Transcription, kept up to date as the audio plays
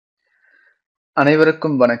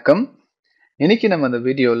அனைவருக்கும் வணக்கம். இன்னைக்கு நம்ம இந்த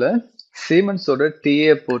வீடியோல சீமென்ஸோட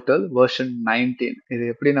டிஏ போர்ட்டல் வெர்ஷன் 19 இது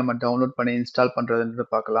எப்படி நம்ம டவுன்லோட் பண்ணி இன்ஸ்டால் பண்றதுன்னு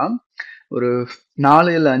பார்க்கலாம். ஒரு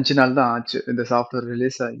 4 இல்ல 5 நாள் தான் ஆச்சு இந்த சாஃப்ட்வேர்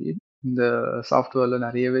ரிலீஸ் ஆகி. இந்த சாஃப்ட்வேர்ல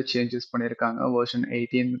நிறையவே சேஞ்சஸ் பண்ணியிருக்காங்க வெர்ஷன்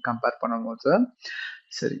 18 கம்பேர் பண்ணும்போது.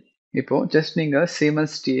 சரி, இப்போ ஜஸ்ட் நீங்க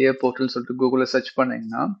சீமென்ஸ் டிஏ போர்ட்டல் சொல்லிட்டு கூகுள்ல சர்ச்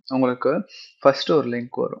பண்ணீங்கன்னா உங்களுக்கு ஃபர்ஸ்ட் ஒரு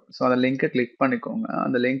லிங்க் வரும். ஸோ அந்த லிங்கை கிளிக் பண்ணிக்கோங்க.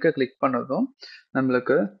 அந்த லிங்கை கிளிக் பண்ணதும்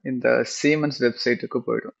நம்மளுக்கு இந்த சீமென்ஸ் வெப்சைட்டுக்கு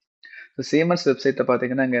போயிடும். ஸோ சீமென்ஸ் வெப்சைட்ல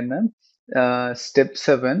பார்த்தீங்கன்னா இங்க என்ன step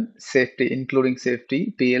 7 safety including safety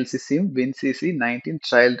PLC sim வின்சிசி 19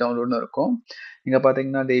 trial டவுன்லோட்னு இருக்கும். இங்க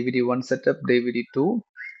பார்த்தீங்கன்னா டிவிடி 1 செட்டப் டிவிடி 2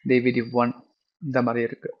 டிவிடி 1 இந்த மாதிரி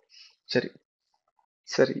இருக்கு. சரி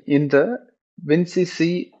சரி இந்த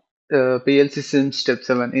வின்சிசி பிஎல்சி சிம் ஸ்டெப்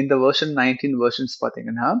 7 இந்த வெர்ஷன் 19 வெர்ஷன்ஸ்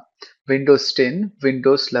பார்த்தீங்கன்னா Windows 10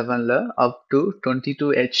 Windows 11ல up to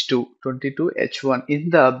 22H2 22H1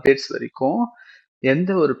 இந்த அப்டேட்ஸ் வரைக்கும்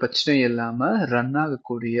எந்த ஒரு பிரச்சனையும் இல்லாம ரன்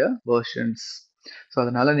ஆகக்கூடிய வெர்ஷன்ஸ். ஸோ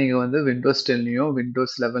அதனால நீங்க வந்து விண்டோஸ் 10லயும்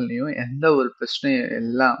விண்டோஸ் 11லயும் எந்த ஒரு பிரச்சனையும்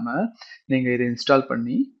இல்லாம நீங்க இதை இன்ஸ்டால்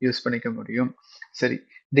பண்ணி யூஸ் பண்ணிக்க முடியும். சரி,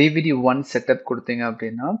 டிவிடி 1 செட்டப் கொடுத்தீங்க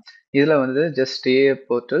அப்படின்னா இதுல வந்து ஜஸ்ட் ஏ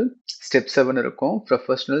போர்ட்டல் ஸ்டெப் 7 இருக்கும்.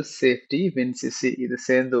 ப்ரொஃபஷனல் சேஃப்டி வின்சிசி இது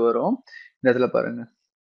சேர்ந்து வரும். இந்த இடத்துல பாருங்க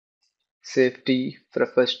சேஃப்டி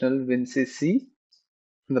ப்ரொஃபஷனல் வின்சிசி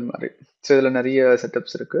இந்த மாதிரி. ஸோ இதில் நிறைய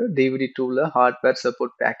செட்டப்ஸ் இருக்கு. DVD 2ல hardware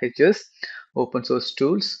support packages open source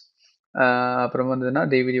tools அப்புறம் வந்ததுன்னா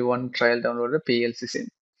DVD 1 trial download PLC sim.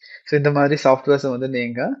 So இந்த மாதிரி சாஃப்ட்வேர்ஸை வந்து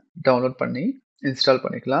நீங்கள் டவுன்லோட் பண்ணி இன்ஸ்டால்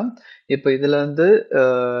பண்ணிக்கலாம். இப்போ இதில் வந்து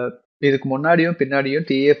இதுக்கு முன்னாடியும் பின்னாடியும்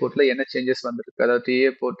டிஏ போர்ட்டில் என்ன சேஞ்சஸ் வந்திருக்கு, அதாவது டிஏ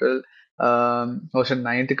போர்ட்டல் வெர்ஷன்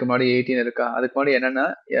 9க்கு முன்னாடி 18 இருக்கா, அதுக்கு முன்னாடி என்னென்ன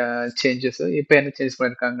சேஞ்சஸ், இப்போ என்ன சேஞ்ச்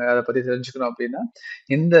பண்ணியிருக்காங்க அதை பற்றி தெரிஞ்சுக்கணும் அப்படின்னா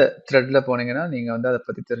இந்த த்ரெட்ல போனீங்கன்னா நீங்கள் வந்து அதை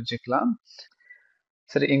பற்றி தெரிஞ்சுக்கலாம்.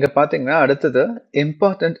 சரி, இங்க பாத்தீங்கன்னா அடுத்தது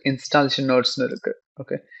இம்பார்ட்டன்ட் இன்ஸ்டாலேஷன் நோட்ஸ்னு இருக்கு.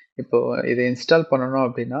 ஓகே, இப்போ இதை இன்ஸ்டால் பண்ணணும்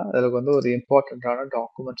அப்படின்னா அதுக்கு வந்து ஒரு இம்பார்ட்டன்டான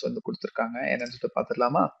டாக்குமெண்ட்ஸ் வந்து கொடுத்துருக்காங்க. என்னன்னு சொல்லிட்டு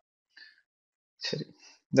பார்த்துடலாமா? சரி,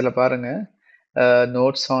 இதுல பாருங்க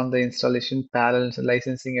notes on the installation panels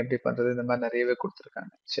licensing எப்படி பண்றது இந்த மாதிரி நிறையவே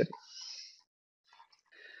கொடுத்துருக்காங்க. சரி,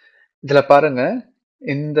 இதுல பாருங்க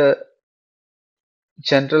இந்த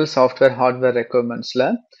ஜென்ரல் சாஃப்ட்வேர் ஹார்ட்வேர் ரெக்குவயர்மெண்ட்ஸ்ல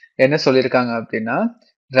என்ன சொல்லியிருக்காங்க அப்படின்னா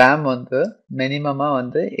ரேம் வந்து மினிமமா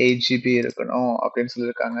வந்து 8 GB இருக்கணும் அப்படின்னு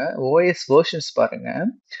சொல்லியிருக்காங்க. ஓஎஸ் வெர்ஷன்ஸ் பாருங்க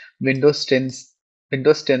Windows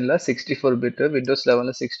 10ல 64 bit, Windows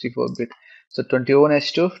 11ல 64 bit. So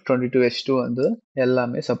 21H2 22H2 வந்து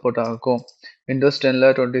எல்லாமே சப்போர்ட் ஆகும். விண்டோஸ் 10ல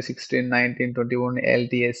 2016 19 21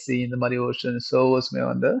 LTSC இந்த மாதிரி வெர்ஷன் சர்வர்ஸ்மே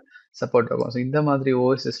வந்து சப்போர்ட் ஆகும். ஸோ இந்த மாதிரி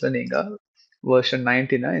ஓஎஸ்எஸ்ல நீங்க வெர்ஷன்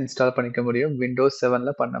 19 இன்ஸ்டால் பண்ணிக்க முடியும். விண்டோஸ்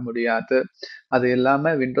 7ல பண்ண முடியாது. அது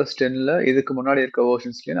இல்லாம விண்டோஸ் 10ல இதுக்கு முன்னாடி இருக்க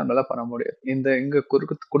வெர்ஷன்ஸ்லயும் நம்மளால பண்ண முடியும். இந்த இங்க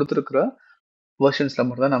கொடுத்துருக்கிற வெர்ஷன்ஸ்ல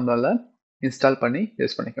மட்டும் தான் நம்மளால இன்ஸ்டால் பண்ணி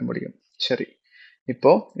யூஸ் பண்ணிக்க முடியும். சரி,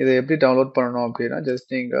 இப்போ இதை எப்படி டவுன்லோட் பண்ணணும் அப்படின்னா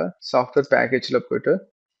ஜஸ்ட் நீங்க சாஃப்ட்வேர் பேக்கேஜ்ல போயிட்டு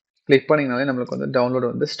கிளிக் பண்ணீங்கனாலே நம்மளுக்கு வந்து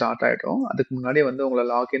டவுன்லோட் வந்து ஸ்டார்ட் ஆயிடும். அதுக்கு முன்னாடி வந்து உங்களை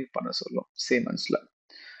லாகின் பண்ண சொல்லும் சீமென்ஸ்ல.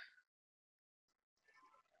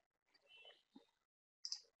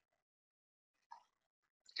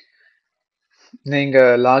 நீங்க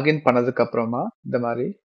லாகின் பண்ணதுக்கு அப்புறமா இந்த மாதிரி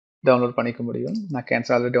டவுன்லோட் பண்ணிக்க முடியும். நான்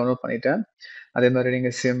கேன்சல் ஆல்ரெடி டவுன்லோட் பண்ணிட்டேன். அதே மாதிரி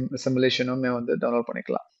நீங்க சிமுலேஷனுமே வந்து டவுன்லோட்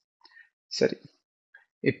பண்ணிக்கலாம். சரி,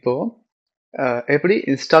 இப்போ எப்படி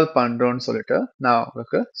இன்ஸ்டால் பண்றோம்னு சொல்லிட்டு நான்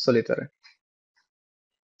உங்களுக்கு சொல்லித்தரேன்.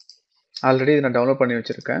 ஆல்ரெடி இதை நான் டவுன்லோட் பண்ணி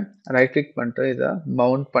வச்சிருக்கேன். ரைட் கிளிக் பண்ணிட்டு இதை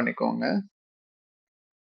மவுண்ட் பண்ணிக்கோங்க.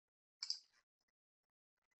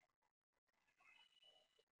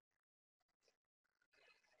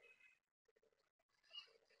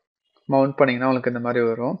 மவுண்ட் பண்ணீங்கன்னா உங்களுக்கு இந்த மாதிரி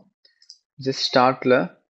வரும். ஜஸ்ட் ஸ்டார்ட்ல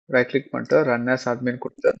ரைட் கிளிக் பண்ணிட்டு ரன் as admin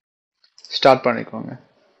கொடுத்து ஸ்டார்ட் பண்ணிக்கோங்க.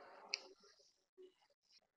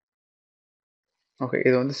 ஓகே,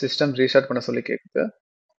 இது வந்து சிஸ்டம் ரீஸ்டார்ட் பண்ண சொல்லி கேட்குது.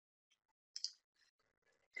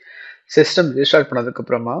 சிஸ்டம் ரீஸ்டார்ட் பண்ணதுக்கு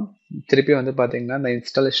அப்புறமா திருப்பி வந்து பார்த்தீங்கன்னா இந்த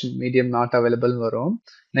இன்ஸ்டாலேஷன் மீடியம் நாட் அவைலபிள் வரும்.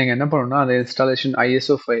 நீங்கள் என்ன பண்ணணும்னா அந்த இன்ஸ்டாலேஷன்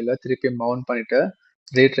ஐஎஸ்ஓ ஃபைலை திருப்பி மவுண்ட் பண்ணிட்டு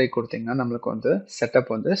ரீட்ரை கொடுத்தீங்கன்னா நம்மளுக்கு வந்து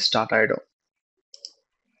செட்டப் வந்து ஸ்டார்ட் ஆகிடும்.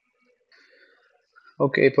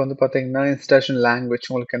 ஓகே, இப்போ வந்து பார்த்தீங்கன்னா இன்ஸ்டாலேஷன் லாங்குவேஜ்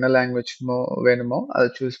உங்களுக்கு என்ன லாங்குவேஜ் வேணுமோ அதை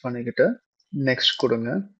சூஸ் பண்ணிக்கிட்டு நெக்ஸ்ட்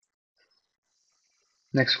கொடுங்க.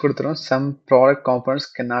 நெக்ஸ்ட் கொடுத்துரும் some product components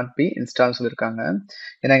cannot be installed சொல்லியிருக்காங்க.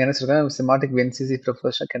 ஏன்னா என்ன சொல்லியிருக்காங்க சிமாட்டிக் வின்சிசி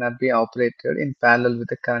professional cannot be operated in parallel with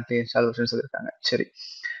the currently installed version சொல்லியிருக்காங்க. சரி,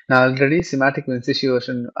 நான் ஆல்ரெடி சிமாட்டிக் வின்சிசி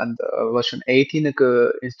வெர்ஷன் அந்த வெர்ஷன் 18க்கு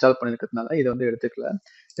இன்ஸ்டால் பண்ணியிருக்கிறதுனால இதை வந்து எடுத்துக்கல.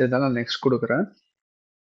 இருந்தாலும் நான் நெக்ஸ்ட் கொடுக்குறேன்.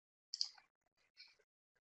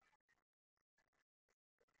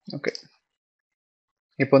 ஓகே,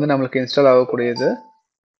 இப்போ வந்து நம்மளுக்கு இன்ஸ்டால் ஆகக்கூடியது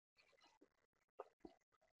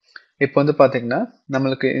இப்போ வந்து பார்த்தீங்கன்னா,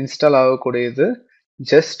 நம்மளுக்கு இன்ஸ்டால் ஆகக்கூடியது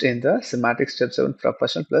ஜஸ்ட் இந்த சிமாட்டிக் step 7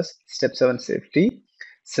 professional plus step 7 safety,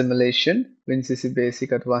 simulation, வின்சிசி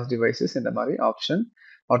பேசிக் அட்வான்ஸ் டிவைசஸ் இந்த மாரி ஆப்ஷன்,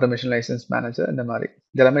 ஆட்டோமேஷன் லைசன்ஸ் மேனேஜர் இந்த மாரி.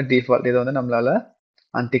 இது எல்லாமே டிஃபால்ட். இத வந்து நம்மளால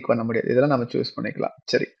அன்டிக் பண்ண முடியாது. இதெல்லாம் நம்ம சூஸ் பண்ணிக்கலாம்.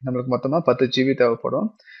 சரி, நம்மளுக்கு மொத்தமா 10 ஜிபி தேவைப்படும்.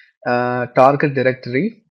 டார்கெட் டைரக்டரி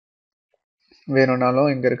வேணும்னாலும்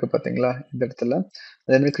இங்க இருக்கு பார்த்தீங்களா? இந்த இடத்துல.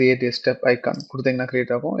 அதே மாரி கிரியேட் எ ஸ்டெப் ஐகான் குடுத்தீங்கன்னா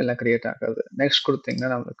கிரியேட் ஆகும். இல்ல கிரியேட் ஆகாது. நெக்ஸ்ட்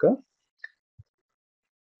குடுத்தீங்கன்னா நம்மளுக்கு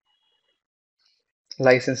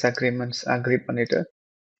லைசென்ஸ் அக்ரீமெண்ட்ஸ் அக்ரி பண்ணிட்டு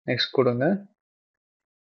நெக்ஸ்ட் குடுங்க.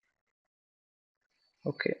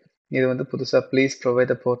 ஓகே. இது வந்து புதுசா please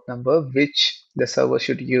provide the port number which the server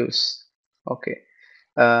should use. Okay.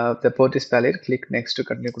 The board is valid. Click next to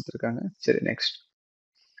continue குடுத்துருக்காங்க. சரி next.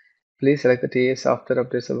 Please select the DA software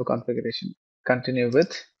update server configuration. Continue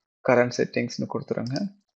with current செட்டிங்ஸ்னு குடுத்துருங்க.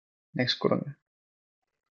 Next குடுங்க.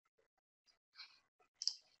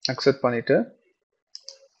 Accept பண்ணிட்டு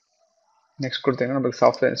next குடுத்தீங்கன்னா நமக்கு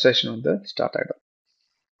software installation வந்து start ஆயிடும்.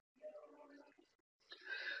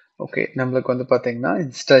 Okay. நம்மளுக்கு வந்து பார்த்தீங்கன்னா,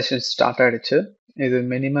 இன்ஸ்டாலேஷன் ஸ்டார்ட் ஆயிடுச்சு. இது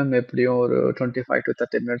மினிமம் எப்படியும் ஒரு 25 to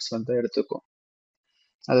 30 மினிட்ஸ் வந்து எடுத்துக்கும்.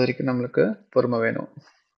 அது வரைக்கும் நம்மளுக்கு பொறுமை வேணும்.